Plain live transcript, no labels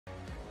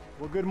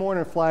Well, good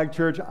morning, Flag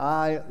Church.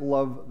 I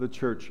love the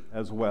church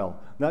as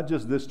well. Not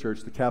just this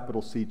church, the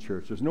capital C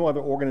church. There's no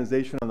other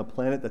organization on the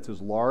planet that's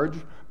as large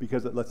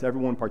because it lets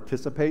everyone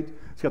participate.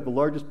 It's got the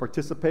largest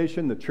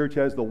participation. The church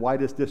has the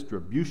widest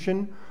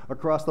distribution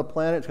across the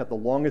planet. It's got the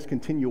longest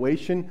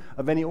continuation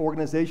of any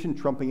organization,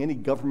 trumping any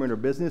government or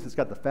business. It's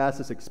got the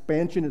fastest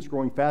expansion. It's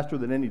growing faster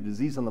than any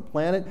disease on the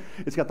planet.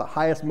 It's got the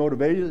highest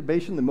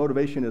motivation. The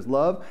motivation is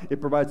love.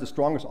 It provides the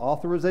strongest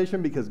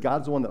authorization because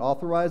God's the one that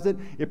authorized it.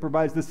 It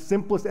provides the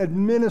simplest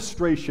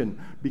administration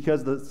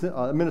because the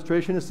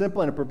administration is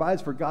simple, and it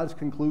provides for God's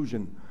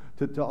conclusion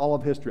to all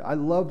of history. I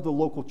love the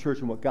local church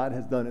and what God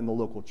has done in the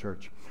local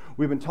church.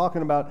 We've been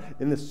talking about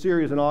in this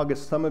series in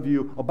August, some of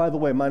you, oh, by the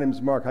way, my name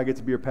is Mark. I get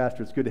to be your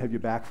pastor. It's good to have you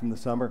back from the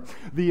summer.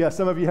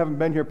 Some of you haven't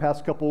been here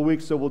past couple of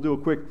weeks, so we'll do a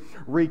quick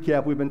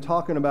recap. We've been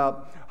talking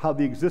about how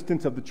the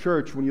existence of the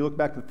church, when you look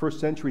back to the first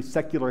century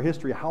secular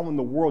history, how in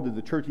the world did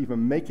the church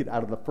even make it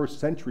out of the first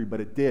century? But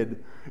it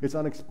did. It's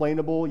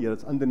unexplainable, yet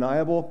it's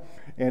undeniable.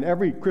 And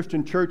every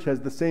Christian church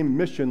has the same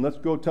mission. Let's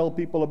go tell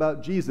people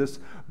about Jesus,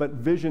 but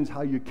vision's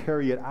how you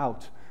carry it out.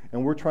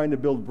 And we're trying to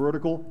build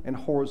vertical and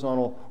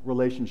horizontal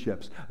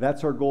relationships.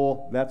 That's our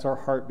goal. That's our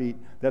heartbeat.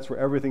 That's where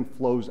everything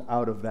flows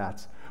out of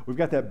that. We've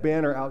got that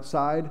banner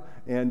outside,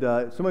 and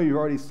some of you have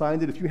already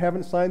signed it. If you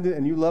haven't signed it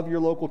and you love your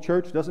local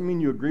church, it doesn't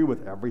mean you agree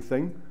with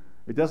everything.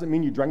 It doesn't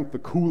mean you drank the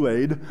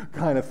Kool-Aid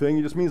kind of thing.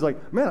 It just means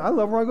like, man, I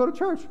love where I go to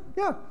church.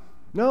 Yeah.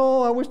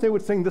 No, I wish they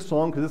would sing this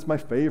song because it's my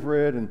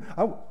favorite. And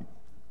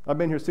I've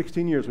been here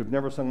 16 years. We've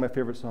never sung my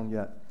favorite song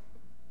yet.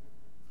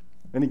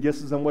 Any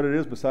guesses on what it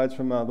is besides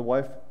from the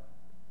wife?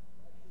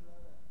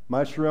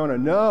 My Sharona.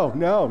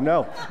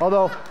 No.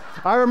 Although,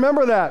 I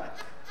remember that.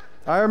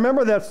 I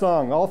remember that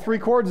song, all three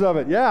chords of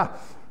it. Yeah.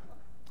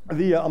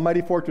 The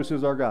Almighty Fortress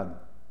is our God.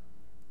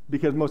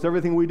 Because most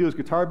everything we do is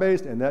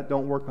guitar-based, and that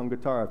don't work on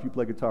guitar if you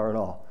play guitar at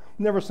all.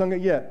 Never sung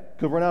it yet,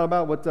 because we're not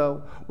about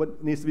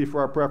what needs to be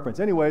for our preference.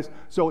 Anyways,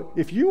 so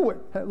if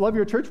you love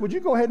your church, would you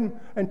go ahead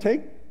and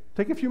take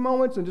a few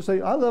moments and just say,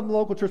 I love the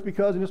local church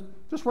because, and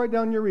just write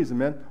down your reason,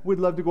 man. We'd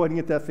love to go ahead and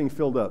get that thing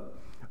filled up.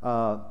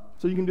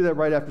 So you can do that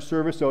right after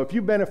service. So if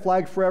you've been at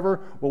Flag forever,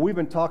 what we've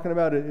been talking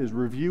about is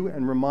review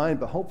and remind,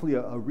 but hopefully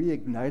a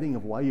reigniting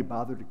of why you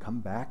bothered to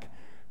come back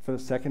for the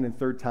second and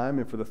third time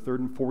and for the third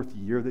and fourth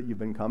year that you've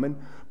been coming.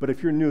 But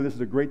if you're new, this is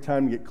a great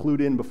time to get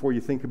clued in before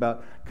you think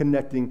about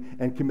connecting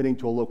and committing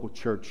to a local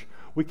church.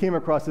 We came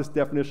across this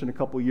definition a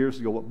couple years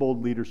ago, what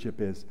bold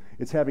leadership is.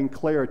 It's having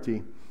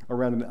clarity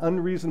around an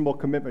unreasonable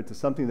commitment to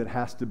something that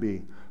has to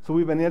be. So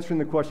we've been answering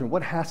the question,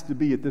 what has to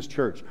be at this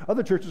church?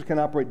 Other churches can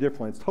operate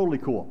differently. It's totally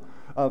cool.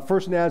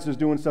 First Naz is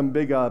doing some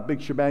big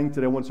shebang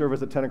today, one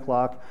service at 10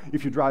 o'clock.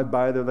 If you drive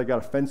by there, they got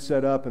a fence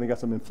set up and they got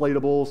some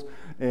inflatables.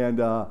 And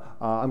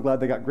I'm glad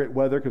they got great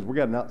weather because we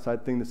got an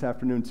outside thing this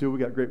afternoon too. We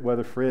got great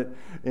weather for it.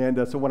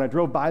 And so when I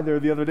drove by there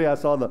the other day, I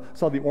saw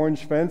the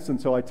orange fence. And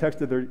so I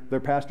texted their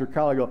pastor,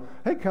 Kyle. I go,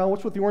 hey, Kyle,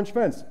 what's with the orange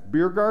fence?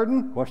 Beer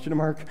garden? Question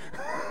mark.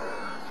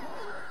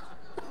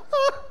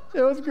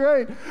 It was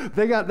great.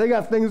 They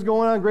got things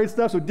going on, great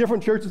stuff. So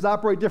different churches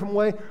operate different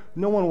way.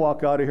 No one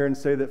walk out of here and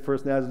say that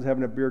First Naz is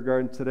having a beer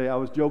garden today. I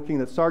was joking.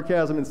 That's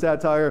sarcasm and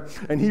satire,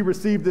 and he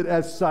received it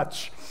as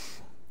such.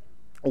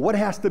 What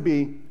has to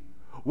be?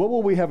 What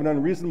will we have an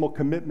unreasonable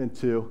commitment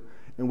to?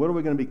 And what are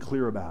we going to be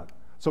clear about?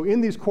 So in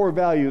these core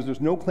values,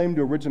 there's no claim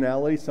to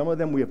originality. Some of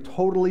them we have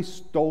totally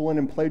stolen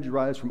and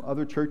plagiarized from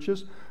other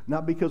churches,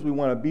 not because we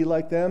want to be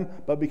like them,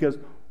 but because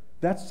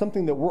that's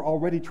something that we're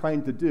already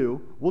trying to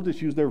do. We'll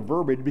just use their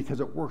verbiage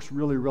because it works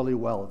really, really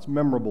well. It's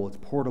memorable. It's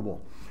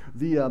portable.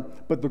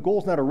 But the goal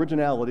is not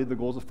originality. The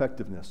goal is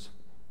effectiveness.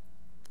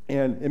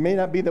 And it may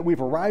not be that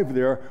we've arrived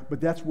there, but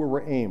that's where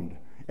we're aimed.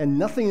 And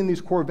nothing in these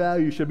core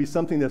values should be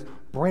something that's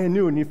brand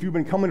new. And if you've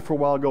been coming for a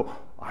while, go,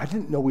 I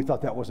didn't know we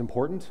thought that was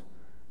important.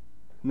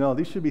 No,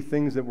 these should be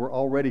things that we're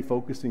already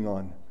focusing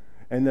on.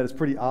 And that it's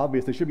pretty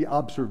obvious. They should be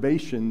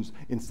observations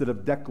instead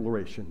of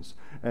declarations.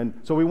 And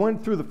so we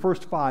went through the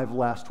first 5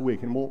 last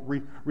week, and we'll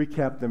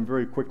recap them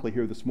very quickly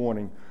here this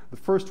morning. The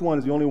first one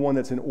is the only one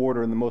that's in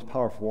order, and the most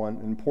powerful one,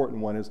 and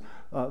important one, is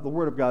the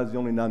Word of God is the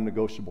only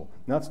non-negotiable.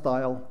 Not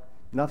style,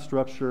 not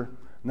structure,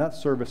 not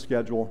service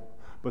schedule,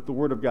 but the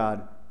Word of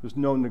God. There's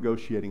no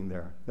negotiating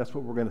there. That's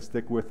what we're going to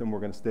stick with, and we're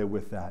going to stay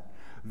with that.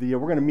 We're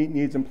going to meet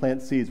needs and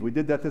plant seeds. We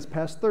did that this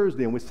past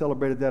Thursday, and we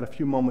celebrated that a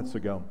few moments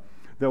ago.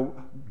 Though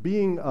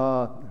being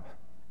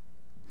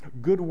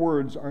good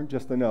words aren't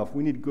just enough.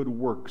 We need good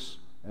works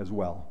as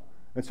well.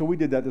 And so we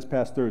did that this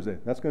past Thursday.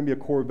 That's going to be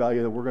a core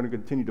value that we're going to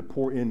continue to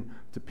pour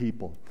into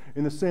people.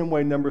 In the same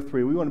way, number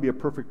 3, we want to be a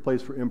perfect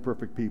place for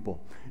imperfect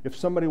people. If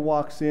somebody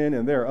walks in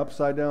and they're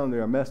upside down, they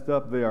are messed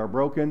up, they are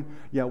broken,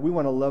 yeah, we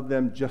want to love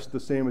them just the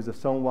same as if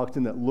someone walks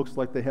in that looks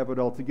like they have it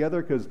all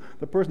together, because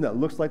the person that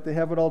looks like they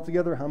have it all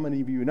together, how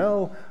many of you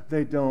know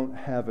they don't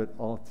have it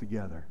all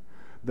together?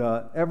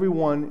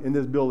 Everyone in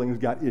this building has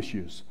got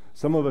issues.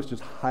 Some of us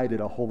just hide it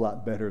a whole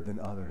lot better than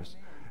others.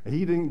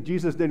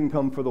 Jesus didn't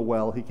come for the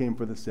well, he came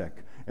for the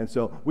sick. And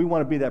so we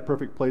want to be that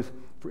perfect place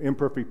for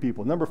imperfect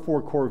people. Number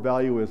 4 core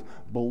value is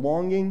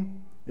belonging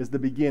is the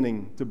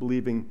beginning to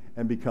believing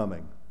and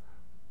becoming.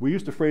 We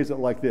used to phrase it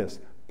like this: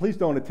 please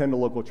don't attend a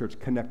local church,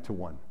 connect to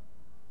one.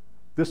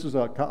 This is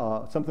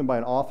something by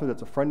an author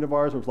that's a friend of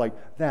ours. It was like,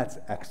 that's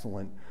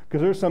excellent.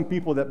 Because there's some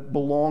people that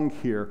belong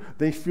here.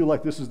 They feel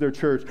like this is their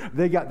church.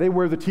 They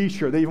wear the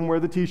t-shirt. They even wear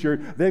the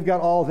t-shirt. They've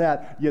got all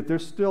that, yet they're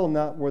still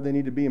not where they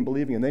need to be in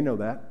believing, and they know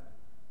that.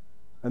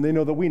 And they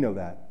know that we know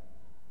that.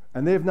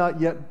 And they've not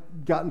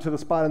yet gotten to the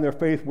spot in their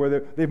faith where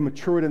they've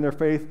matured in their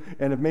faith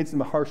and have made some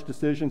harsh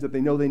decisions that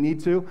they know they need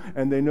to,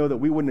 and they know that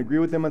we wouldn't agree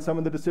with them on some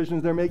of the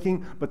decisions they're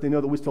making, but they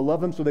know that we still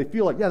love them, so they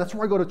feel like, yeah, that's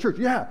where I go to church,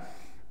 yeah.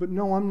 But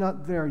no, I'm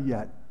not there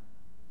yet.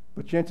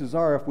 But chances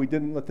are, if we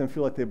didn't let them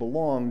feel like they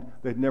belonged,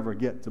 they'd never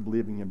get to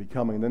believing and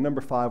becoming. And then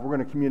number 5, we're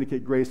going to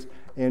communicate grace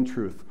and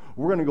truth.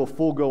 We're going to go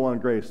full go on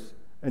grace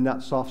and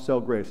not soft sell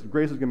grace.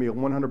 Grace is going to be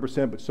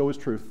 100%, but so is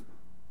truth.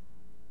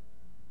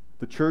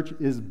 The church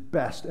is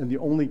best and the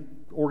only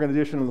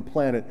organization on the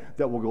planet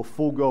that will go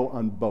full go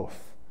on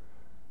both.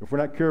 If we're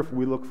not careful,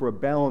 we look for a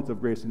balance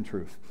of grace and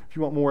truth. If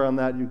you want more on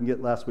that, you can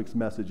get last week's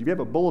message. If you have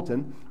a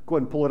bulletin, go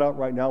ahead and pull it out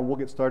right now. We'll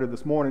get started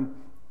this morning.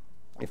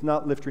 If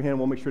not, lift your hand.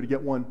 We'll make sure to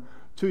get one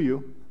to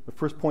you. The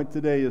first point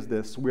today is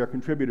this: we are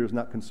contributors,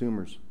 not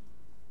consumers.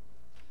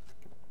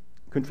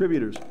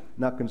 Contributors,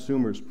 not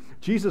consumers.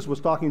 Jesus was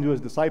talking to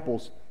his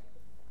disciples,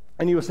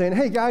 and he was saying,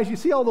 hey guys, you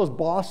see all those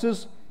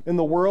bosses in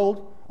the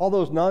world? All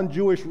those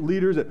non-Jewish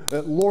leaders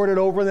that lord it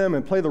over them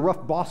and play the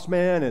rough boss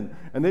man,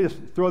 and they just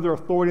throw their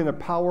authority and their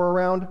power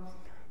around.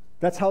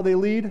 That's how they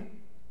lead. And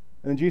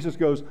then Jesus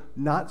goes,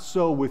 not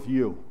so with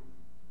you.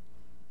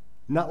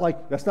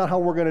 That's not how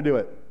we're going to do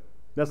it.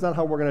 That's not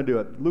how we're going to do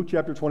it. Luke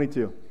chapter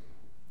 22.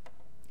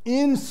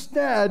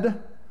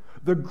 Instead,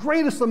 the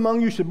greatest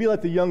among you should be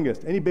like the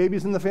youngest. Any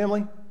babies in the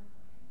family?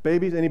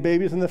 Babies? Any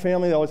babies in the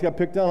family? They always got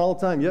picked on all the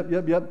time.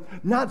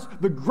 Yep.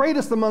 Not the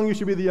greatest among you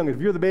should be the youngest.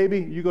 If you're the baby,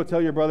 you go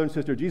tell your brother and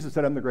sister, Jesus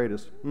said I'm the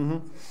greatest.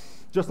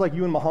 Just like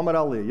you and Muhammad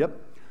Ali. Yep.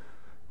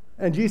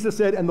 And Jesus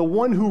said, and the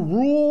one who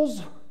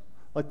rules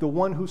like the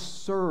one who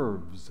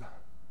serves.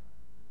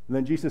 And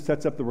then Jesus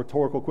sets up the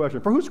rhetorical question,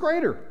 for who's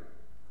greater?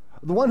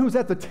 The one who's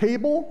at the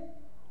table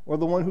or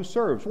the one who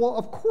serves? Well,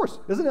 of course,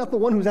 isn't that the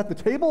one who's at the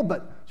table?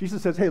 But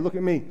Jesus says, hey, look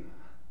at me.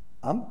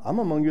 I'm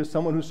among you as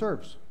someone who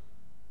serves.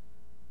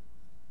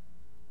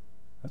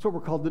 That's what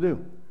we're called to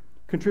do.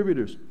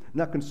 Contributors,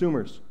 not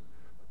consumers.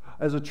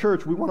 As a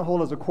church, we want to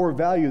hold as a core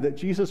value that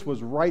Jesus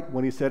was right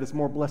when he said it's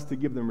more blessed to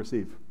give than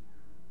receive.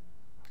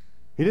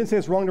 He didn't say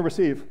it's wrong to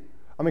receive.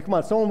 I mean, come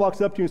on, someone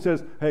walks up to you and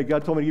says, hey,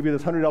 God told me to give you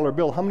this $100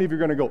 bill. How many of you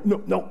are going to go,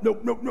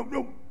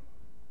 no.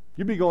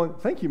 You'd be going,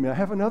 thank you, may I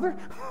have another?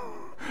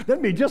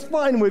 That'd be just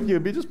fine with you.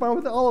 It'd be just fine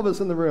with all of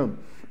us in the room.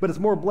 But it's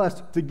more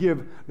blessed to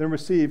give than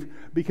receive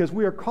because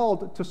we are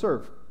called to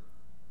serve.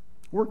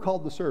 We're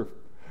called to serve.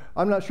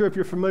 I'm not sure if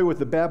you're familiar with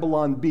the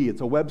Babylon Bee. It's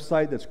a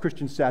website that's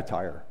Christian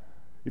satire.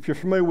 If you're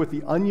familiar with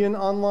the Onion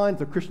online,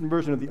 it's a Christian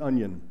version of the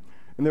Onion.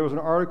 And there was an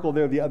article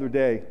there the other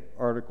day,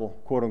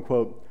 quote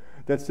unquote,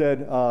 that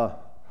said,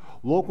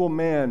 local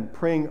man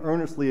praying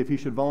earnestly if he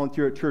should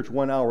volunteer at church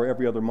 1 hour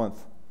every other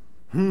month.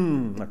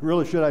 Like,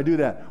 really, should I do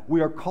that?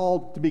 We are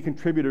called to be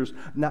contributors,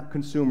 not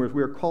consumers.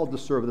 We are called to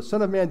serve. The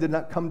Son of Man did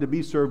not come to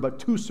be served, but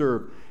to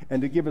serve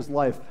and to give his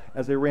life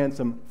as a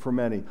ransom for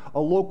many. A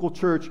local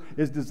church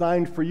is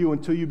designed for you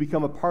until you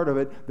become a part of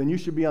it. Then you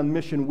should be on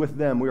mission with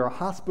them. We are a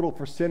hospital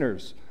for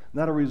sinners,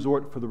 not a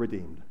resort for the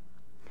redeemed.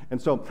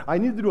 And so I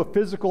need to do a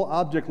physical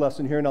object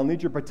lesson here, and I'll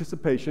need your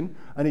participation.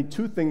 I need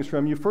 2 things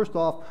from you. First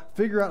off,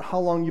 figure out how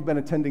long you've been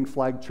attending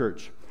Flag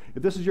Church.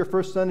 If this is your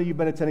first Sunday, you've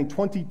been attending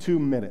 22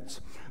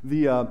 minutes.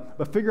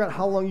 But figure out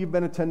how long you've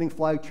been attending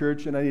Flag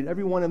Church, and I need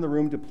everyone in the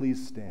room to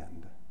please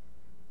stand.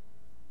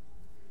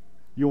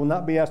 You will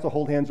not be asked to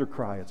hold hands or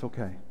cry. It's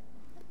okay.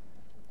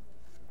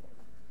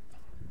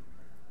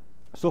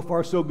 So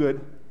far, so good.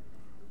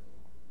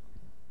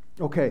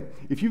 Okay,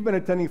 if you've been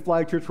attending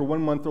Flag Church for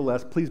 1 month or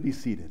less, please be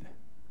seated.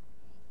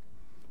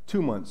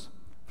 2 months,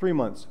 3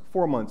 months,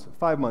 4 months,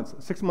 5 months,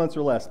 6 months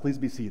or less, please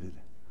be seated.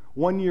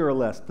 1 year or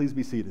less, please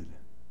be seated.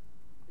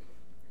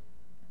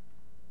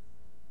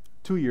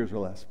 2 years or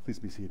less, please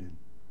be seated.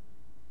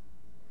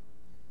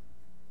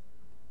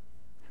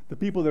 The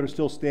people that are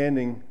still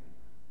standing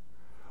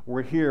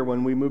were here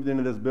when we moved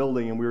into this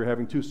building and we were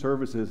having 2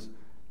 services,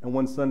 and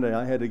one Sunday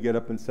I had to get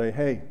up and say,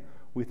 hey,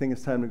 we think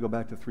it's time to go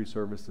back to 3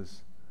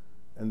 services.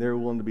 And they're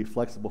willing to be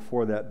flexible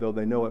for that, though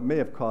they know it may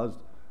have caused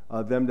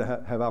them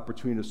to have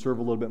opportunity to serve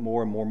a little bit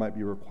more, and more might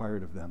be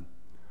required of them.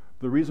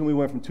 The reason we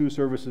went from 2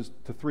 services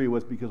to 3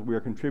 was because we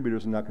are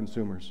contributors and not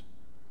consumers.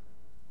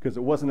 Because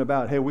it wasn't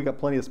about, hey, we got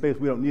plenty of space,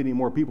 we don't need any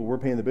more people, we're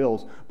paying the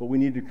bills, but we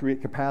need to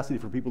create capacity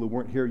for people who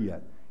weren't here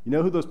yet. You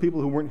know who those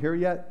people who weren't here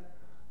yet?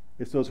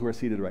 It's those who are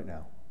seated right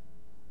now.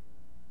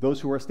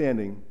 Those who are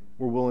standing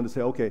were willing to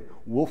say, okay,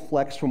 we'll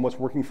flex from what's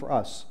working for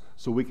us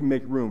so we can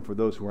make room for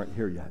those who aren't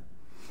here yet.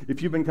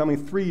 If you've been coming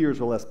 3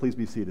 years or less, please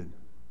be seated.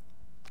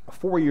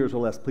 4 years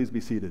or less, please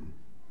be seated.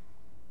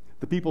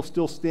 The people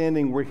still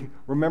standing,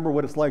 remember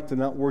what it's like to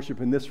not worship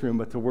in this room,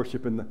 but to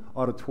worship in the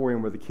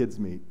auditorium where the kids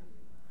meet.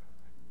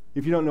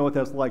 If you don't know what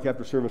that's like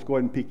after service, go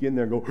ahead and peek in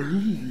there and go,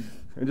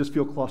 and just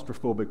feel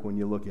claustrophobic when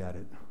you look at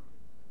it.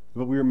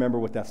 But we remember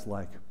what that's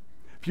like.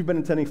 If you've been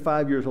attending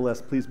 5 years or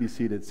less, please be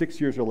seated.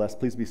 6 years or less,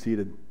 please be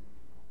seated.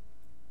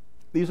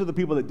 These are the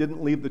people that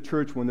didn't leave the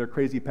church when their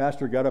crazy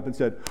pastor got up and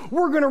said,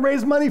 we're going to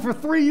raise money for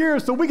 3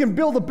 years so we can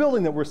build a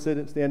building that we're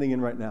standing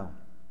in right now.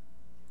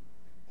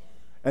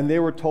 And they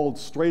were told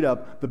straight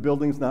up, the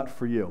building's not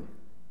for you.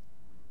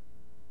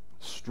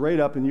 Straight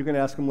up, and you can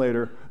ask them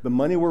later, the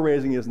money we're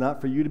raising is not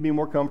for you to be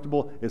more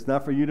comfortable. It's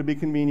not for you to be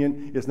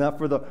convenient. It's not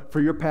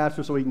for your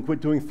pastor so he can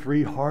quit doing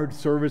 3 hard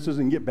services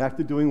and get back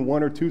to doing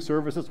 1 or 2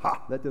 services.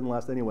 Ha, that didn't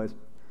last anyways.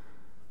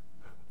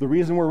 The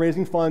reason we're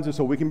raising funds is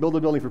so we can build a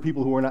building for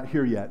people who are not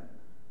here yet.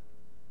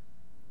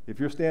 If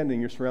you're standing,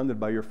 you're surrounded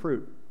by your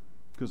fruit,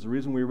 because the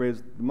reason we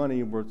raised the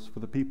money was for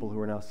the people who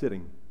are now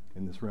sitting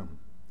in this room.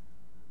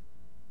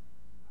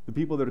 The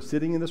people that are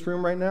sitting in this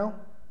room right now,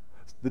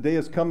 the day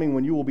is coming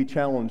when you will be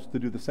challenged to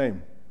do the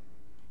same.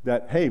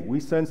 That, hey, we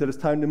sense that it's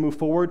time to move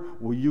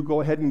forward. Will you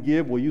go ahead and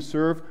give? Will you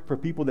serve for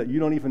people that you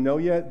don't even know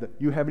yet, that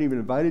you haven't even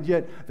invited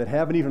yet, that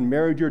haven't even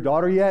married your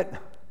daughter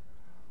yet?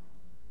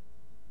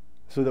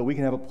 So that we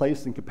can have a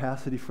place and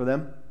capacity for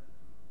them.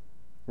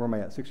 Where am I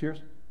at? 6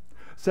 years?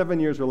 7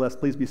 years or less,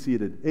 please be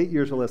seated. 8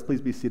 years or less,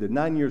 please be seated.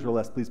 9 years or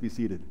less, please be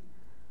seated.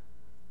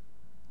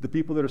 The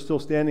people that are still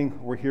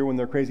standing were here when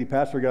their crazy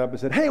pastor got up and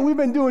said, hey, we've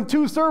been doing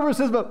 2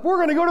 services, but we're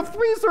going to go to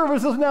 3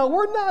 services now.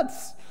 We're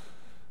nuts.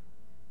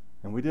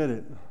 And we did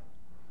it.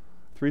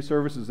 3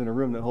 services in a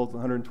room that holds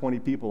 120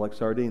 people like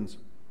sardines.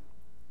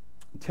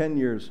 10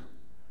 years. If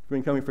you've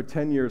been coming for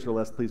 10 years or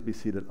less, please be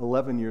seated.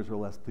 11 years or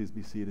less, please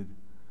be seated.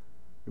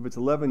 If it's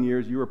 11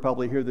 years, you were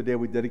probably here the day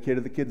we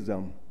dedicated the kids'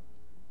 zone,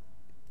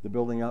 the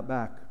building out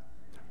back.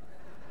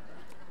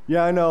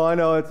 Yeah, I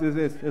know.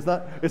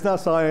 It's not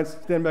science.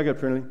 Stand back up,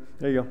 Trinity.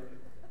 There you go.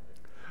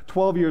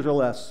 12 years or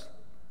less.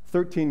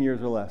 13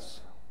 years or less.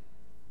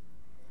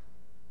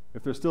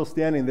 If they're still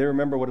standing, they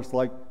remember what it's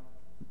like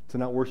to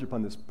not worship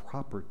on this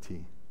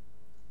property.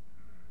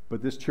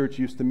 But this church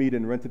used to meet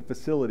in a rented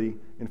facility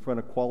in front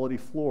of Quality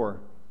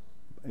Floor,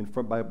 in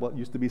front by what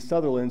used to be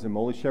Sutherland's and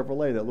Moley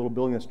Chevrolet, that little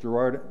building that's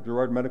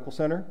Gerard Medical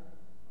Center.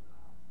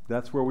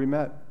 That's where we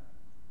met.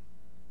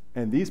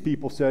 And these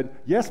people said,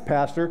 yes,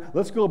 Pastor,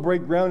 let's go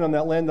break ground on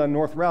that land on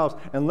North Rouse,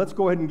 and let's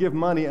go ahead and give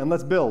money, and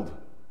let's build.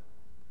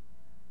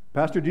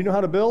 Pastor, do you know how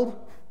to build?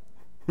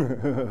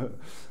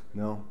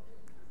 No.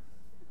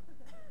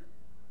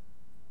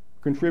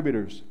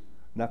 Contributors,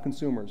 not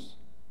consumers.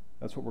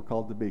 That's what we're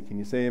called to be. Can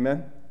you say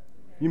amen?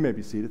 You may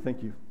be seated.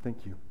 Thank you.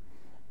 Thank you.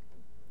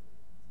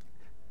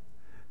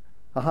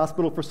 A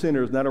hospital for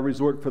sinners, not a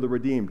resort for the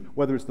redeemed.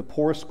 Whether it's the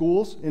poor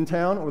schools in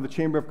town or the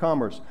Chamber of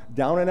Commerce,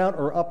 down and out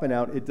or up and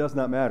out, it does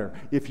not matter.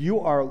 If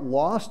you are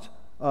lost,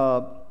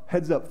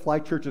 heads up, Fly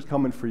Church is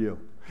coming for you.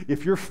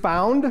 If you're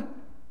found,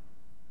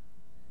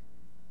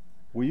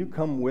 will you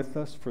come with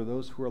us for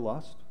those who are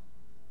lost?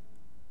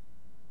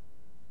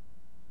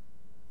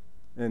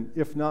 And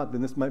if not,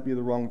 then this might be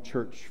the wrong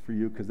church for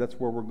you, because that's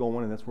where we're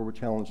going and that's where we're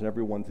challenging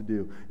everyone to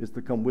do, is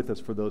to come with us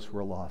for those who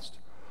are lost.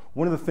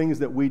 One of the things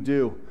that we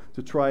do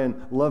to try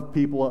and love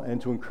people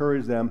and to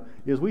encourage them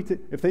is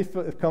if they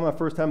come the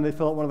first time and they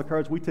fill out one of the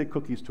cards, we take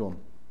cookies to them.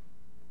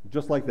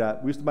 Just like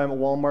that. We used to buy them at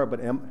Walmart, but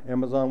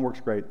Amazon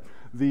works great.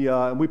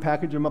 We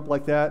package them up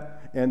like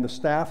that, and the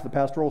staff, the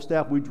pastoral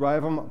staff, we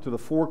drive them to the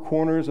 4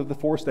 corners of the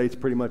 4 states,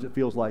 pretty much, it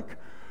feels like.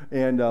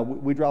 And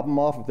we drop them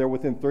off if they're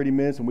within 30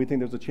 minutes, and we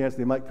think there's a chance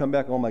they might come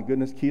back. Oh my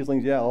goodness,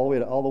 Kieslings, yeah,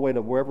 all the way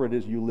to wherever it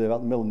is you live,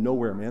 out in the middle of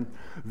nowhere, man.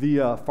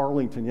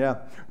 Farlington, yeah,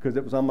 because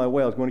it was on my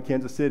way. I was going to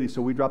Kansas City,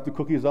 so we dropped the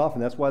cookies off,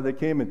 and that's why they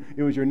came. And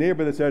it was your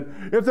neighbor that said,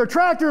 if their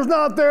tractor's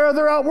not there,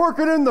 they're out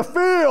working in the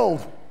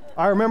field.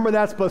 I remember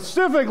that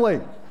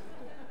specifically.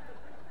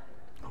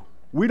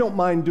 We don't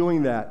mind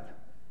doing that.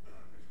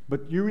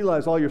 But you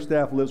realize all your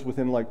staff lives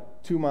within like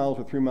 2 miles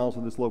or 3 miles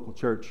of this local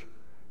church.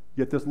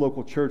 Yet this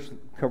local church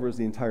covers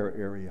the entire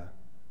area.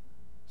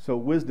 So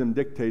wisdom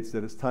dictates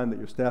that it's time that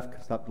your staff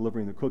stop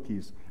delivering the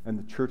cookies and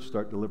the church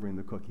start delivering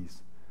the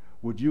cookies.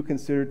 Would you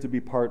consider to be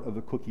part of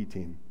the cookie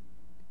team?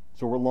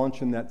 So we're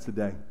launching that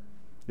today.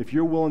 If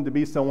you're willing to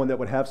be someone that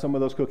would have some of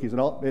those cookies,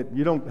 and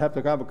you don't have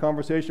to have a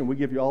conversation. We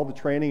give you all the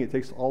training. It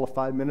takes all of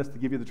 5 minutes to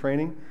give you the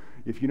training.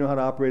 If you know how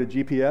to operate a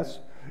GPS,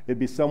 it'd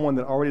be someone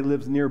that already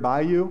lives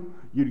nearby you.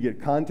 You'd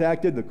get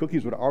contacted. The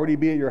cookies would already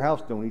be at your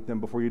house. Don't eat them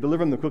before you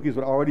deliver them. The cookies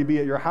would already be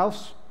at your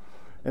house.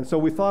 And so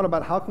we thought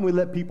about how can we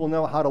let people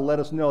know how to let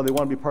us know they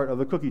want to be part of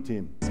the cookie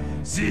team.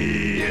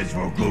 C is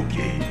for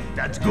cookie.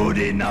 That's good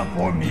enough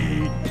for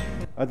me.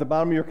 At the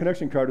bottom of your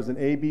connection card is an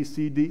A, B,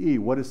 C, D, E.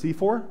 What is C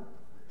for?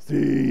 C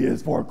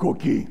is for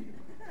cookie.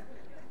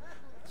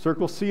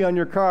 Circle C on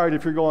your card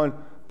if you're going,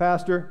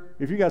 Pastor,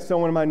 if you got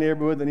someone in my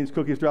neighborhood that needs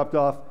cookies dropped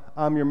off,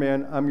 I'm your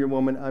man, I'm your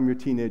woman, I'm your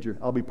teenager.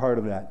 I'll be part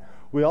of that.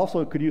 We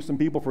also could use some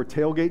people for a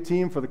tailgate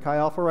team for the Chi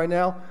Alpha right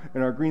now,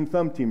 and our Green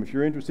Thumb team. If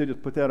you're interested,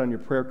 just put that on your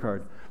prayer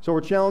card. So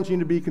we're challenging you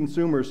to be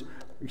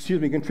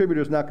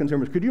contributors, not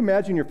consumers. Could you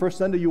imagine your first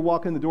Sunday you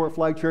walk in the door at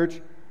Flag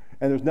Church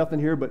and there's nothing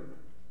here but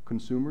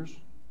consumers?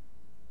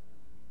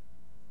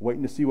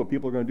 waiting to see what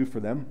people are going to do for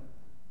them?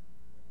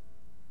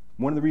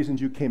 One of the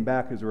reasons you came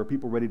back is there are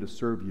people ready to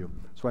serve you.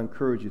 So I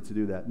encourage you to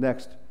do that.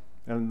 Next,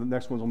 and the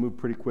next ones will move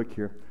pretty quick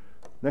here.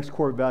 Next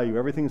core value,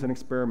 everything is an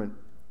experiment.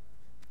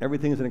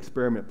 Everything is an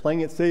experiment.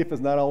 Playing it safe is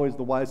not always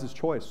the wisest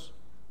choice.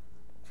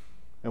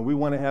 And we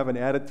want to have an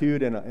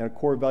attitude and a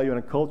core value and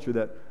a culture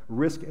that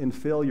risk and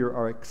failure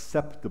are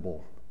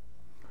acceptable.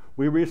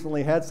 We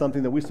recently had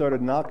something that we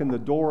started knocking the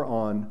door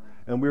on,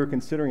 and we were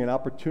considering an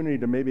opportunity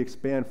to maybe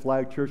expand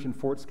Flag Church in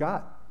Fort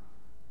Scott.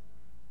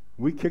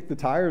 We kicked the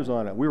tires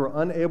on it. We were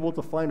unable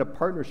to find a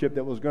partnership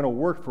that was going to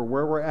work for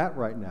where we're at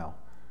right now.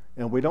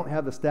 And we don't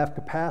have the staff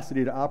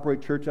capacity to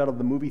operate church out of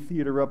the movie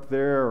theater up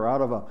there or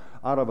out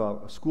of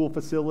a school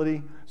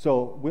facility.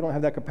 So we don't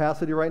have that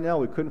capacity right now.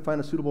 We couldn't find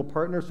a suitable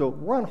partner, so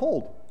we're on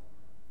hold.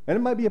 And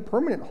it might be a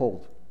permanent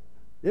hold.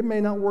 It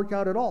may not work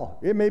out at all.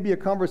 It may be a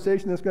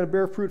conversation that's going to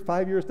bear fruit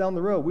 5 years down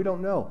the road. We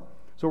don't know.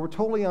 So we're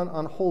totally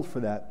on hold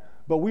for that.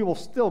 But we will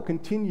still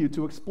continue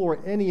to explore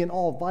any and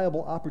all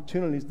viable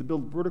opportunities to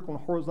build vertical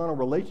and horizontal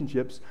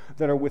relationships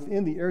that are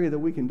within the area that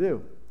we can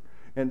do.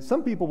 And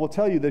some people will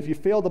tell you that if you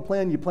fail to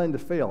plan, you plan to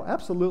fail.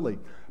 Absolutely.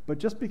 But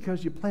just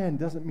because you plan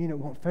doesn't mean it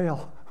won't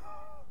fail.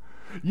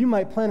 You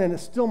might plan and it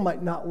still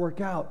might not work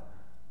out.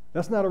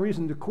 That's not a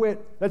reason to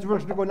quit. That's a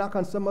reason to go knock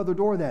on some other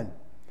door then.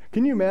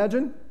 Can you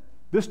imagine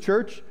this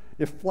church,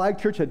 if Flag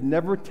Church had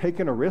never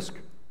taken a risk?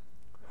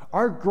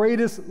 Our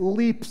greatest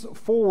leaps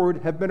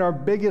forward have been our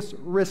biggest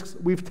risks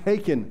we've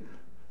taken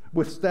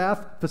with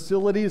staff,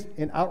 facilities,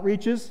 and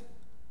outreaches.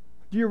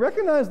 Do you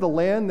recognize the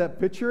land that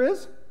picture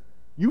is?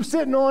 You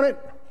sitting on it.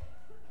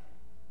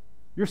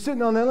 You're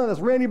sitting on that land. That's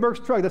Randy Burke's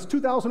truck. That's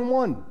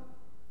 2001.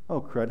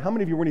 Oh, crud. How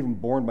many of you weren't even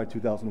born by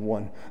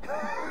 2001?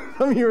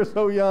 Some of you are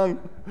so young.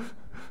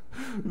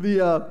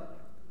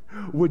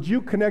 Would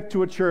you connect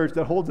to a church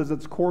that holds as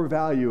its core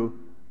value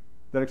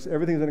that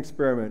everything is an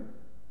experiment,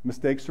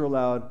 mistakes are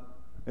allowed,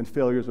 and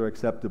failures are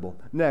acceptable?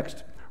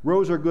 Next,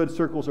 rows are good,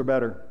 circles are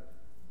better.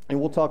 And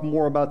we'll talk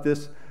more about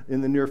this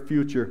in the near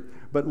future.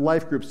 But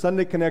life group,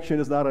 Sunday connection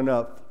is not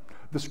enough.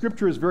 The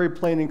scripture is very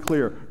plain and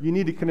clear. You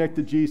need to connect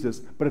to Jesus,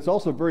 but it's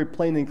also very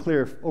plain and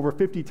clear. Over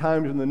 50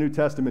 times in the New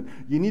Testament,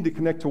 you need to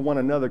connect to one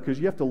another because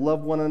you have to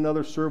love one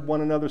another, serve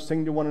one another,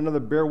 sing to one another,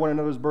 bear one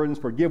another's burdens,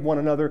 forgive one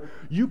another.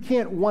 You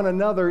can't one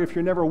another if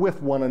you're never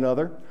with one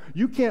another.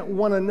 You can't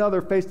one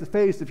another face to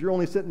face if you're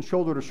only sitting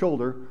shoulder to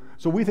shoulder.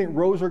 So we think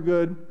rows are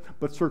good,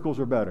 but circles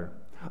are better.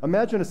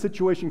 Imagine a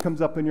situation comes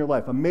up in your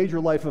life, a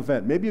major life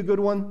event, maybe a good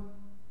one,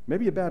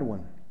 maybe a bad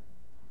one.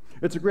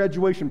 It's a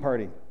graduation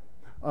party.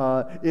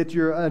 It's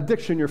your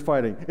addiction you're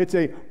fighting. It's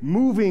a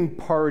moving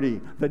party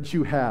that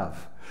you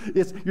have.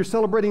 You're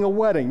celebrating a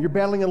wedding. You're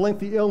battling a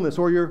lengthy illness,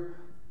 or you're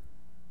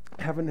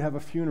having to have a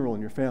funeral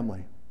in your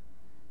family.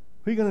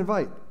 Who are you going to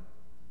invite?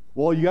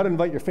 Well, you got to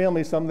invite your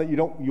family. Some that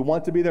you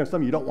want to be there, and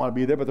some you don't want to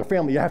be there. But their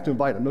family, you have to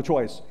invite them. No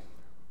choice.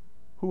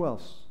 Who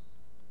else?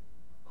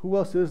 Who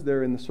else is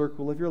there in the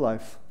circle of your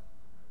life,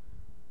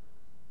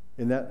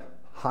 in that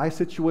high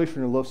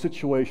situation or low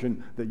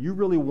situation that you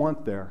really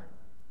want there?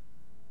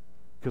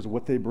 Because of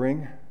what they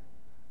bring,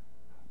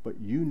 but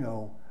you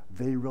know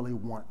they really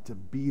want to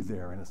be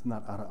there, and it's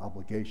not out of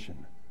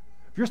obligation.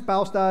 If your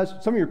spouse dies,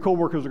 some of your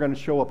coworkers are going to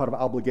show up out of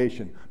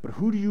obligation, but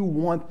who do you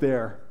want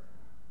there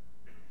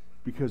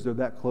because they're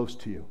that close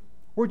to you?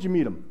 Where'd you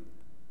meet them?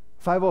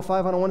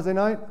 505 on a Wednesday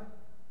night?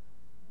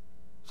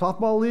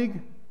 Softball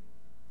league?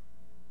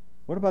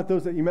 What about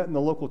those that you met in the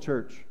local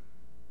church?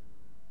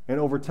 And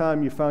over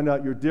time, you found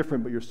out you're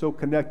different, but you're so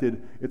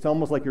connected, it's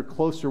almost like you're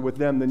closer with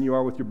them than you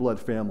are with your blood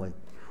family.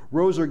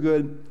 Rows are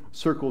good,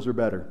 circles are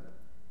better.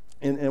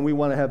 And we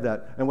want to have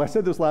that. And I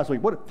said this last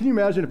week. Can you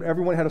imagine if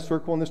everyone had a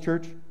circle in this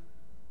church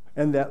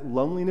and that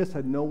loneliness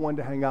had no one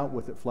to hang out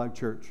with at Flag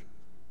Church?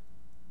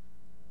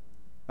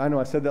 I know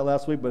I said that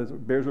last week, but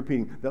it bears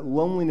repeating. That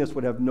loneliness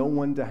would have no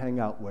one to hang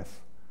out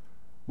with.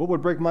 What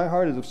would break my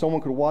heart is if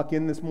someone could walk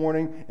in this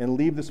morning and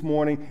leave this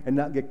morning and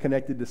not get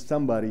connected to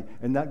somebody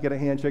and not get a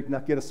handshake,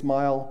 not get a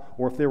smile,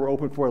 or if they were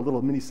open for a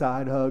little mini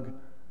side hug,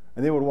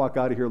 and they would walk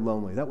out of here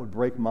lonely. That would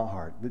break my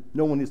heart.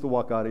 No one needs to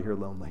walk out of here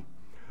lonely.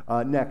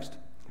 Next,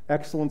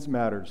 excellence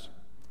matters.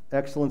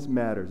 Excellence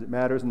matters. It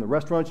matters in the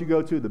restaurants you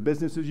go to, the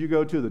businesses you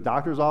go to, the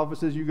doctor's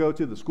offices you go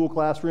to, the school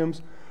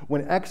classrooms.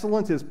 When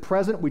excellence is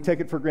present, we take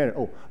it for granted.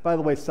 Oh, by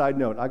the way, side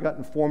note, I got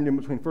informed in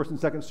between first and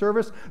second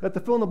service that the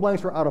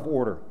fill-in-the-blanks were out of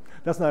order.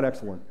 That's not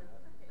excellent.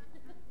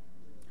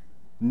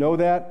 Know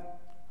that,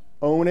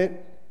 own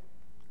it,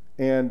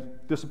 and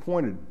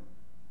disappointed.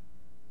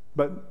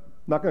 But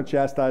not going to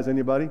chastise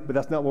anybody, but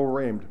that's not where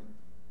we're aimed.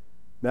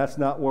 That's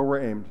not where we're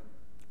aimed.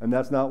 And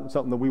that's not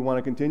something that we want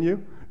to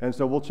continue. And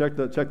so we'll check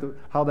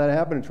how that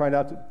happened and try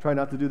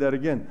not to do that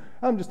again.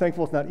 I'm just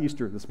thankful it's not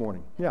Easter this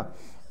morning. Yeah.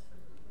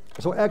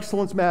 So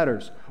excellence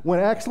matters. When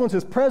excellence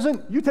is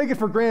present, you take it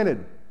for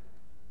granted.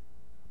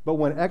 But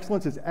when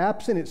excellence is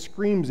absent, it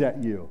screams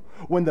at you.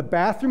 When the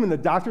bathroom in the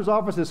doctor's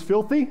office is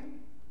filthy,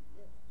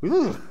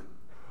 ugh.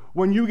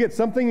 When you get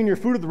something in your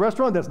food at the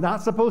restaurant that's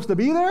not supposed to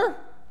be there,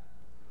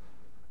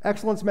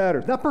 excellence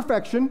matters. Not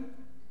perfection.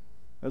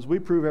 as we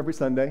prove every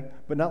Sunday,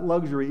 but not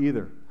luxury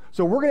either.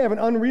 So we're going to have an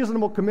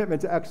unreasonable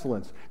commitment to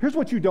excellence. Here's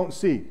what you don't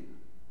see,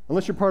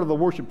 unless you're part of the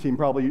worship team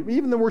probably.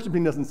 Even the worship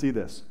team doesn't see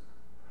this.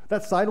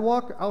 That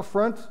sidewalk out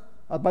front,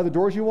 by the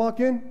doors you walk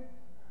in,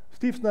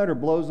 Steve Snyder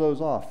blows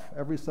those off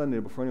every Sunday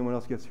before anyone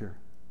else gets here.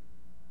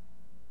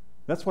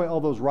 That's why all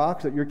those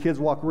rocks that your kids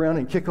walk around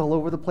and kick all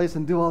over the place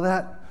and do all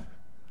that,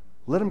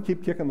 let them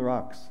keep kicking the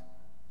rocks.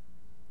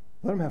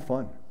 Let them have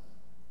fun.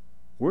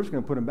 We're just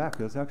going to put them back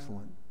because that's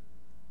excellent.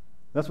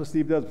 That's what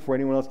Steve does before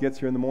anyone else gets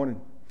here in the morning.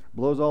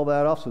 Blows all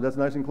that off so that's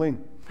nice and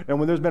clean. And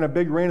when there's been a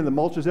big rain and the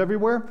mulch is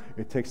everywhere,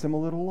 it takes him a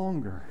little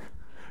longer.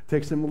 It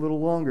takes him a little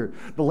longer.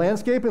 The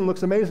landscaping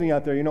looks amazing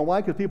out there. You know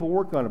why? Because people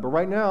work on it. But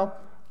right now,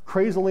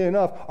 crazily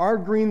enough, our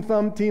Green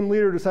Thumb team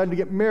leader decided to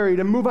get married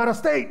and move out of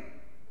state.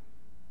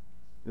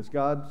 Is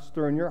God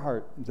stirring your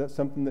heart? Is that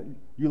something that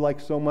you like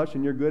so much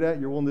and you're good at?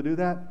 You're willing to do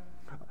that?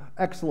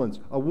 Excellence.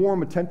 A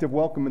warm, attentive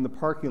welcome in the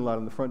parking lot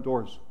and the front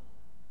doors.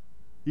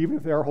 Even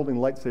if they are holding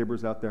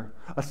lightsabers out there.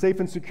 A safe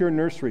and secure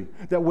nursery.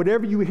 That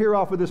whatever you hear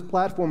off of this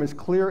platform is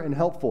clear and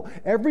helpful.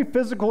 Every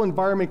physical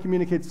environment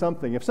communicates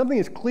something. If something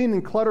is clean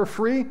and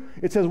clutter-free,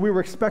 it says we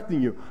were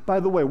expecting you. By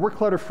the way, we're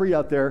clutter-free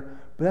out there,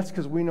 but that's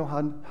because we know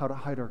how to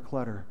hide our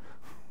clutter.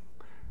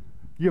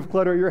 You have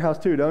clutter at your house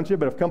too, don't you?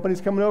 But if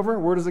company's coming over,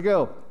 where does it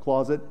go?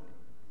 Closet.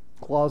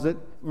 Closet.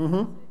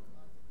 You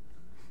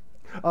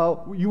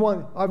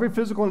want every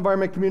physical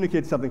environment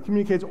communicates something.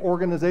 Communicates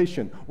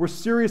organization. We're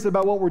serious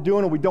about what we're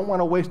doing and we don't want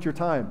to waste your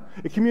time.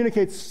 It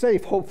communicates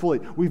safe, hopefully.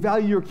 We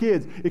value your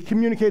kids. It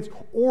communicates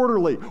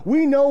orderly.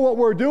 We know what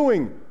we're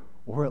doing.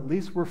 Or at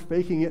least we're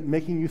faking it and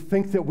making you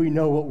think that we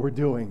know what we're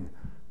doing.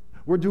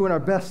 We're doing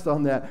our best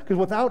on that. Because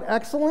without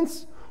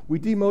excellence, we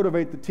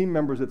demotivate the team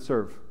members that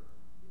serve.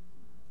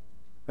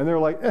 And they're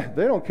like,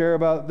 they don't care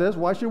about this.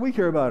 Why should we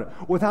care about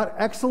it? Without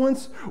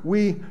excellence,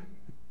 we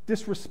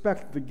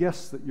disrespect the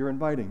guests that you're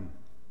inviting.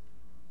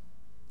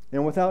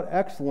 And without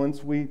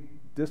excellence, we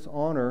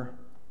dishonor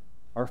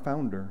our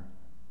founder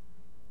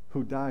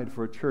who died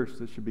for a church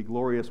that should be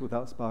glorious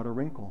without spot or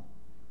wrinkle.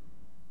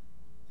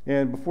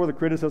 And before the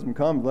criticism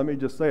comes, let me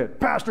just say it.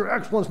 Pastor,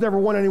 excellence never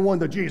won anyone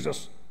to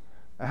Jesus.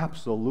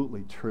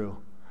 Absolutely true.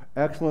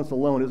 Excellence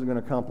alone isn't going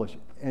to accomplish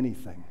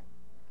anything.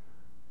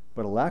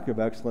 But a lack of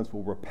excellence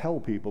will repel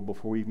people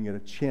before we even get a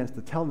chance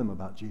to tell them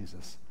about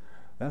Jesus.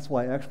 That's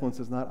why excellence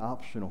is not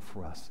optional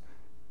for us.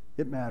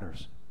 It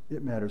matters.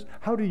 It matters.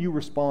 How do you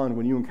respond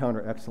when you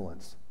encounter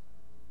excellence?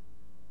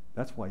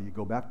 That's why you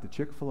go back to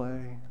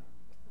Chick-fil-A,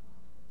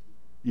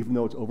 even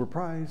though it's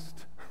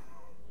overpriced.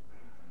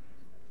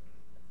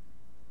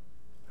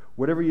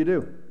 Whatever you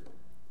do,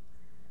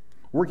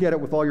 work at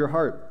it with all your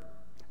heart,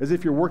 as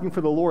if you're working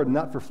for the Lord and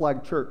not for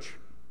Flag Church.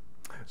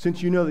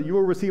 Since you know that you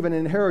will receive an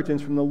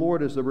inheritance from the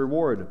Lord as a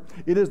reward.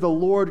 It is the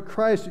Lord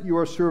Christ you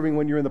are serving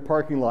when you're in the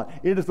parking lot.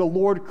 It is the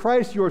Lord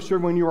Christ you are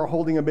serving when you are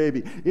holding a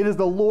baby. It is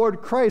the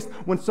Lord Christ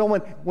when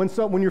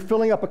you're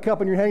filling up a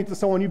cup and you're handing it to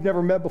someone you've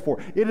never met before.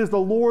 It is the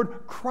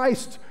Lord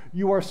Christ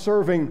you are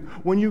serving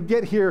when you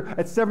get here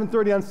at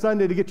 7:30 on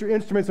Sunday to get your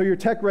instruments or your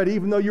tech ready,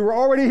 even though you were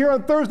already here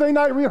on Thursday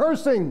night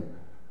rehearsing.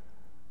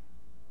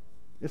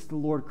 It's the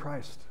Lord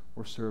Christ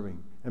we're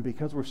serving. And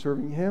because we're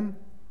serving Him,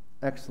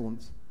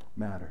 excellence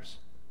matters.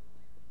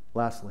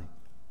 Lastly,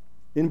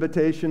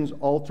 invitations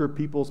alter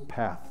people's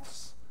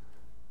paths.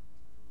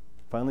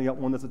 Finally got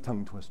one that's a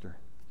tongue twister.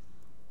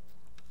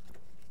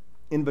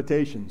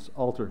 Invitations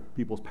alter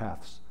people's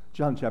paths.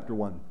 John chapter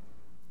 1.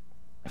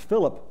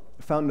 Philip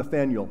found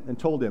Nathanael and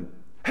told him,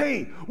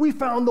 "Hey, we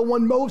found the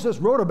one Moses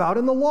wrote about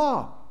in the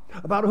law,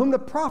 about whom the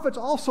prophets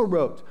also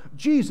wrote,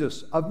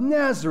 Jesus of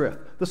Nazareth,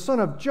 the son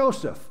of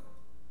Joseph."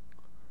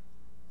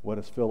 What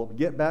does Philip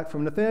get back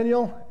from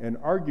Nathanael? An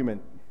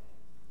argument.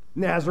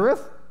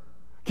 Nazareth?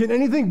 Can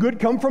anything good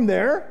come from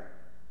there?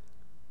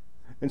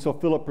 And so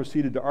Philip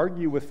proceeded to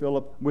argue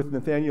with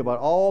Nathanael about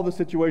all the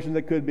situations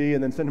that could be,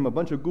 and then send him a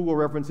bunch of Google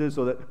references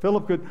so that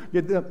Philip could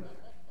get them.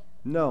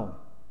 No,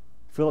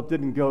 Philip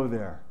didn't go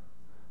there.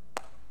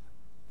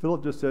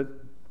 Philip just said,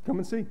 "Come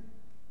and see.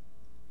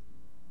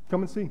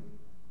 Come and see."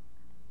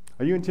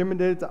 Are you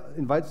intimidated to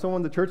invite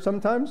someone to church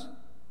sometimes?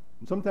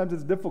 And sometimes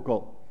it's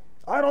difficult.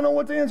 I don't know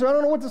what to answer. I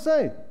don't know what to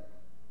say.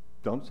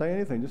 Don't say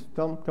anything. Just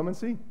tell them, come and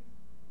see.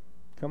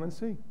 Come and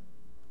see.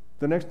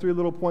 The next three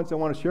little points I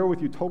want to share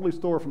with you totally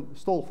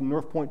stole from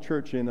North Point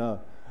Church in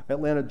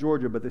Atlanta,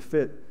 Georgia, but they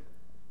fit.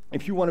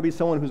 If you want to be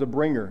someone who's a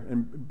bringer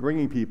and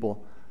bringing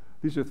people,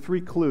 these are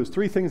three clues,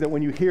 three things that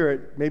when you hear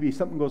it, maybe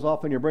something goes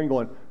off in your brain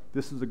going,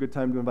 this is a good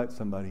time to invite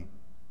somebody.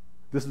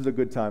 This is a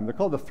good time. They're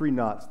called the three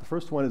nots. The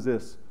first one is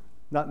this: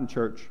 not in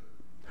church.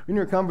 In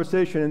your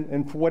conversation,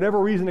 and for whatever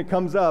reason it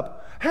comes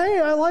up, "Hey,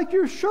 I like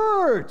your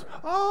shirt.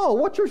 Oh,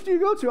 what church do you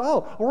go to?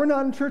 Oh, we're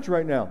not in church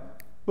right now."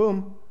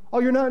 Boom. "Oh,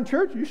 you're not in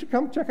church? You should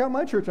come check out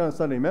my church on a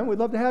Sunday, man. We'd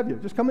love to have you.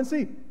 Just come and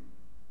see."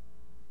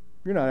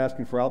 You're not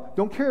asking for help.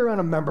 Don't carry around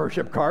a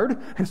membership card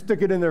and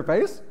stick it in their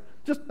face.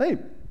 Just, hey,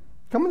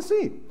 come and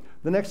see.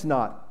 The next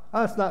knot.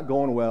 It's not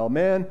going well.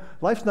 Man,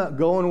 life's not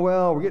going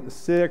well. We're getting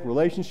sick.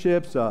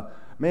 Relationships.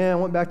 man, I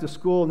went back to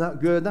school, not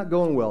good, not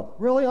going well.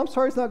 Really? I'm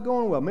sorry it's not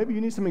going well. Maybe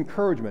you need some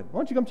encouragement. Why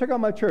don't you come check out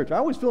my church? I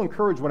always feel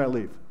encouraged when I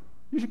leave.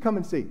 You should come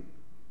and see.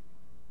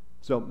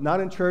 So not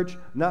in church,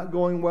 not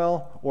going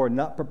well, or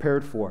not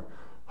prepared for.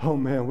 Oh,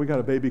 man, we got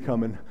a baby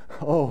coming.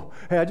 Oh,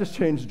 hey, I just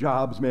changed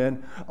jobs,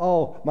 man.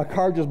 Oh, my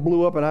car just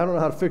blew up, and I don't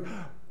know how to fix.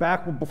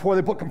 Back before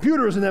they put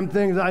computers in them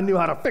things, I knew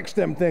how to fix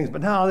them things,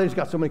 but now they just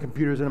got so many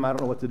computers in them, I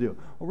don't know what to do.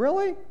 Well,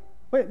 really?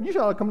 Wait, you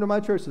should come to my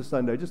church this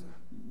Sunday.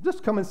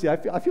 Just come and see.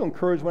 I feel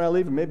encouraged when I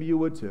leave, and maybe you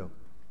would too.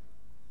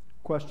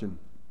 Question.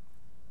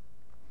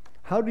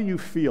 How do you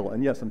feel?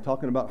 And yes, I'm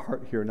talking about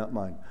heart here, not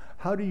mind.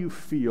 How do you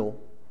feel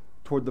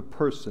toward the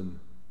person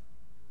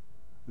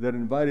that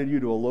invited you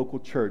to a local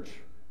church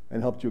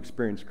and helped you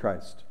experience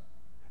Christ?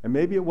 And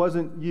maybe it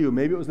wasn't you.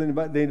 Maybe it was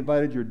they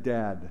invited your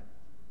dad,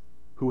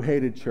 who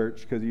hated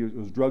church because he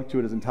was drugged to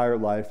it his entire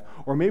life.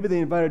 Or maybe they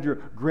invited your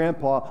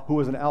grandpa, who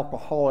was an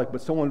alcoholic,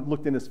 but someone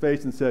looked in his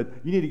face and said,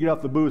 you need to get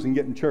off the booze and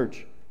get in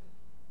church.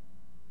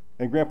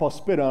 And grandpa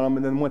spit on him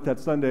and then went that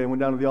Sunday and went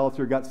down to the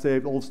altar, got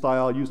saved, old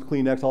style, used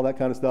Kleenex, all that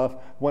kind of stuff,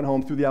 went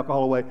home, threw the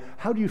alcohol away.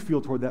 How do you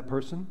feel toward that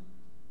person?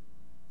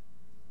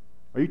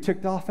 Are you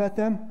ticked off at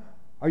them?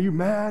 Are you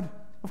mad?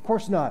 Of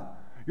course not.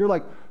 You're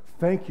like,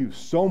 thank you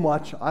so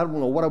much. I don't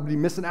know what I would be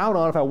missing out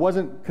on if I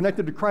wasn't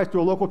connected to Christ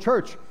through a local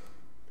church.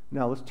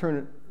 Now, let's turn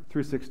it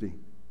 360.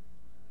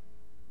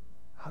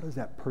 How does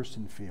that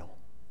person feel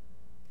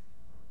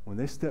when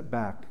they step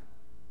back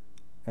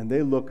and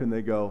they look and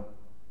they go,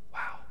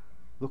 wow,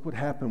 look what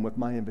happened with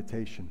my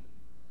invitation.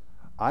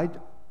 I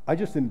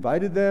just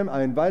invited them.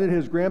 I invited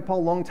his grandpa a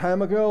long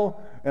time ago,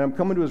 and I'm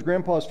coming to his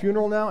grandpa's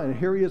funeral now, and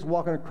here he is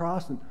walking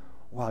across, and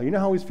wow, you know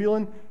how he's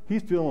feeling?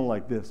 He's feeling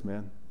like this,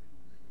 man.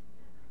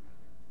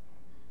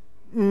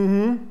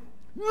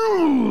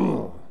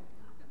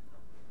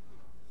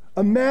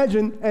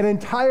 Imagine an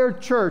entire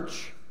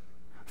church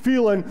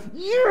feeling,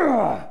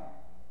 yeah,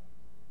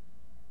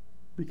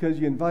 because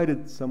you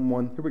invited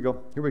someone. Here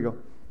we go.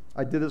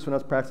 I did this when I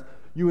was practicing.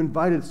 You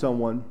invited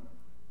someone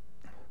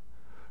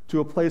to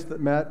a place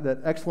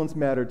that excellence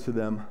mattered to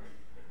them,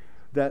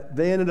 that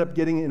they ended up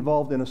getting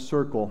involved in a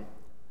circle.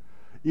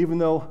 Even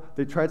though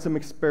they tried some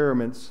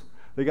experiments,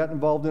 they got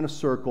involved in a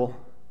circle.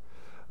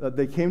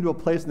 They came to a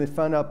place and they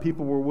found out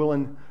people were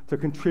willing to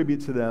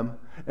contribute to them.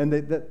 And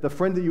the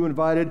friend that you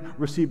invited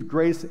received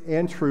grace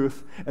and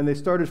truth, and they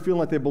started feeling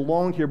like they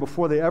belonged here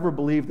before they ever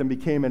believed and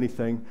became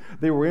anything.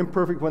 They were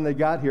imperfect when they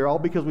got here, all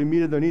because we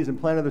meted their needs and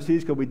planted their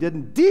seeds because we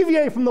didn't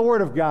deviate from the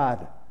Word of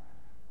God.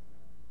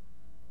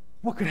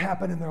 What could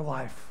happen in their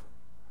life?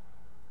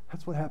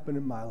 That's what happened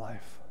in my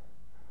life.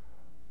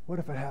 What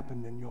if it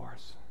happened in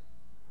yours?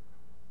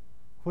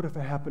 What if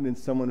it happened in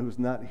someone who's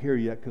not here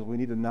yet because we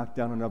need to knock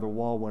down another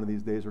wall one of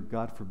these days, or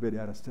God forbid,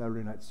 at a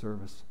Saturday night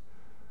service?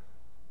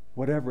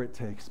 Whatever it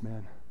takes,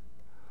 man.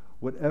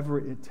 Whatever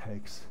it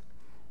takes.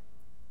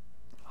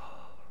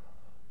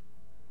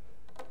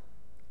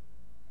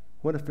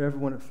 What if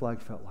everyone at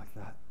Flag felt like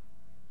that?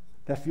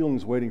 That feeling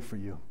is waiting for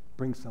you.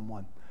 Bring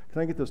someone.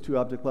 Can I get those 2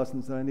 object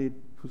lessons that I need?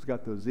 Who's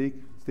got those? Zeke?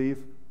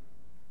 Steve?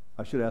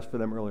 I should ask for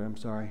them earlier. I'm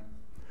sorry.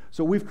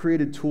 So we've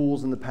created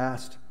tools in the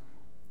past,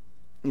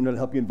 to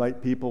help you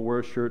invite people, wear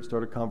a shirt,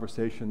 start a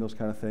conversation, those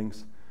kind of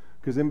things.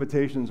 Because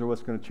invitations are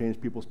what's going to change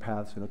people's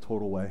paths in a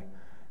total way.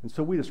 And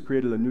so we just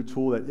created a new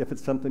tool that if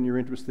it's something you're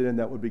interested in,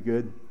 that would be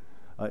good.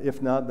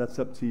 If not, that's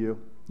up to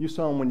you. You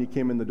saw them when you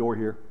came in the door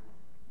here.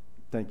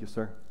 Thank you,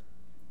 sir.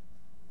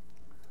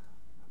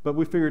 But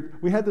we figured,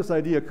 we had this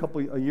idea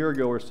a year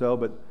ago or so,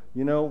 but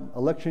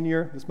election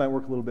year, this might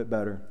work a little bit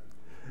better.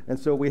 And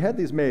so we had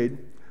these made.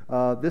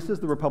 This is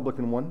the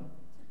Republican one.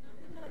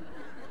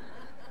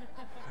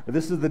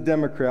 This is the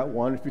Democrat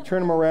one. If you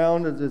turn them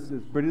around, it's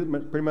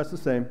pretty much the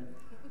same.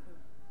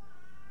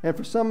 And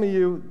for some of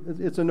you,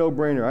 it's a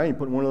no-brainer. I ain't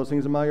putting one of those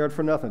things in my yard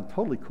for nothing.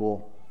 Totally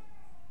cool.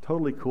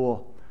 Totally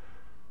cool.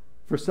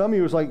 For some of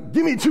you, it's like,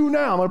 give me 2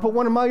 now. I'm going to put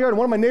one in my yard and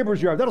one in my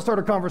neighbor's yard. That'll start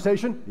a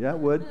conversation. Yeah, it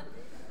would.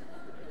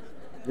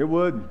 It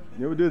would.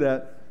 It would do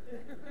that.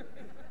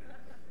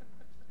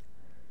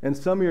 And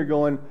some of you are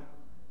going,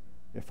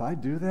 if I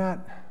do that,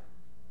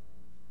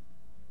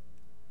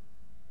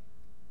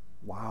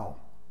 wow.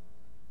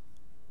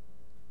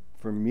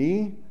 For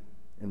me,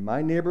 in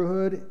my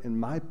neighborhood, in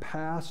my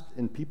past,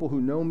 and people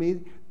who know me,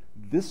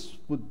 this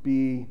would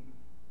be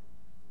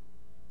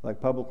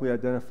like publicly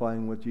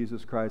identifying with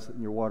Jesus Christ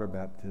in your water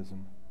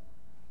baptism.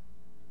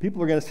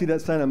 People are going to see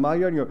that sign in my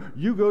yard and go,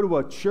 you go to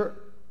a church,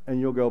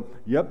 and you'll go,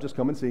 yep, just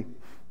come and see.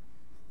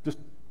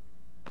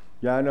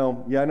 I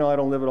know, I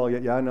don't live it all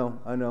yet. Yeah, I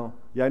know.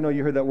 Yeah, I know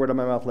you heard that word out of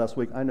my mouth last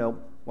week. I know.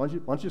 Why don't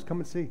you just come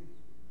and see?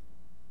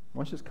 Why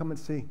don't you just come and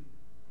see?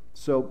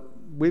 So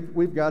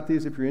we've got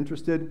these if you're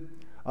interested.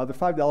 They're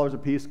 $5 a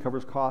piece,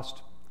 covers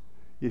cost.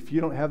 If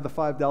you don't have the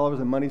 $5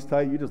 and money's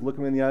tight, you just look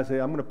them in the eye and say,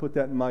 I'm going to put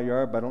that in my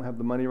yard, but I don't have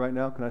the money right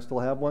now. Can I still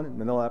have one?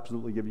 And they'll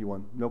absolutely give you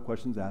one. No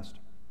questions asked.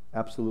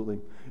 Absolutely.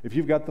 If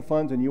you've got the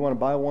funds and you want to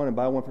buy one and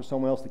buy one for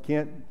someone else that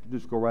can't,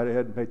 just go right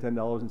ahead and pay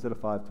 $10 instead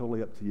of $5.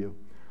 Totally up to you.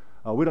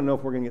 We don't know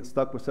if we're going to get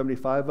stuck with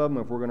 75 of them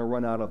or if we're going to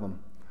run out of them.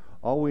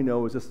 All we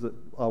know is this is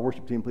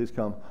worship team, please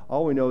come.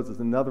 All we know is there's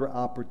another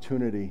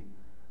opportunity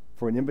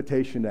for an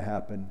invitation to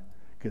happen,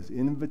 because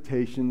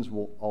invitations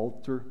will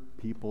alter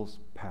people's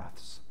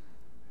paths.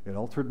 It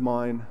altered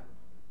mine,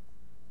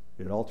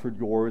 it altered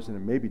yours, and it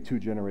may be 2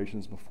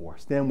 generations before.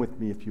 Stand with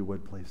me if you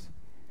would, please.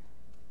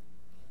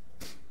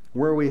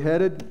 Where are we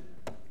headed?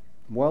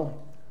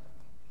 Well,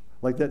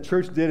 like that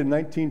church did in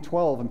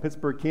 1912 in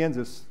Pittsburgh,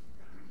 Kansas,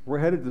 we're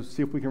headed to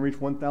see if we can reach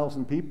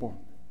 1,000 people.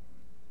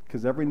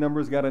 Because every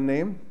number's got a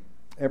name,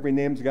 every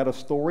name's got a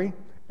story,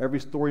 every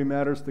story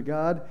matters to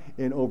God,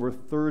 and over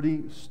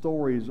 30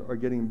 stories are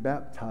getting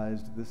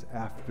baptized this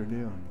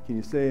afternoon. Can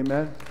you say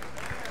amen?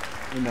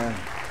 Amen.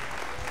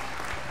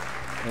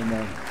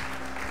 Amen.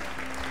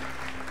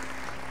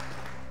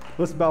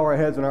 Let's bow our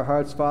heads and our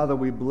hearts. Father,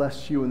 we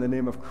bless you in the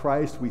name of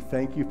Christ. We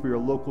thank you for your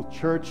local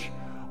church.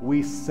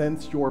 We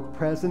sense your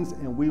presence,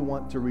 and we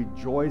want to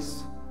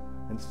rejoice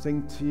and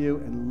sing to you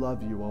and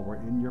love you while we're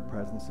in your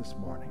presence this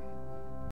morning.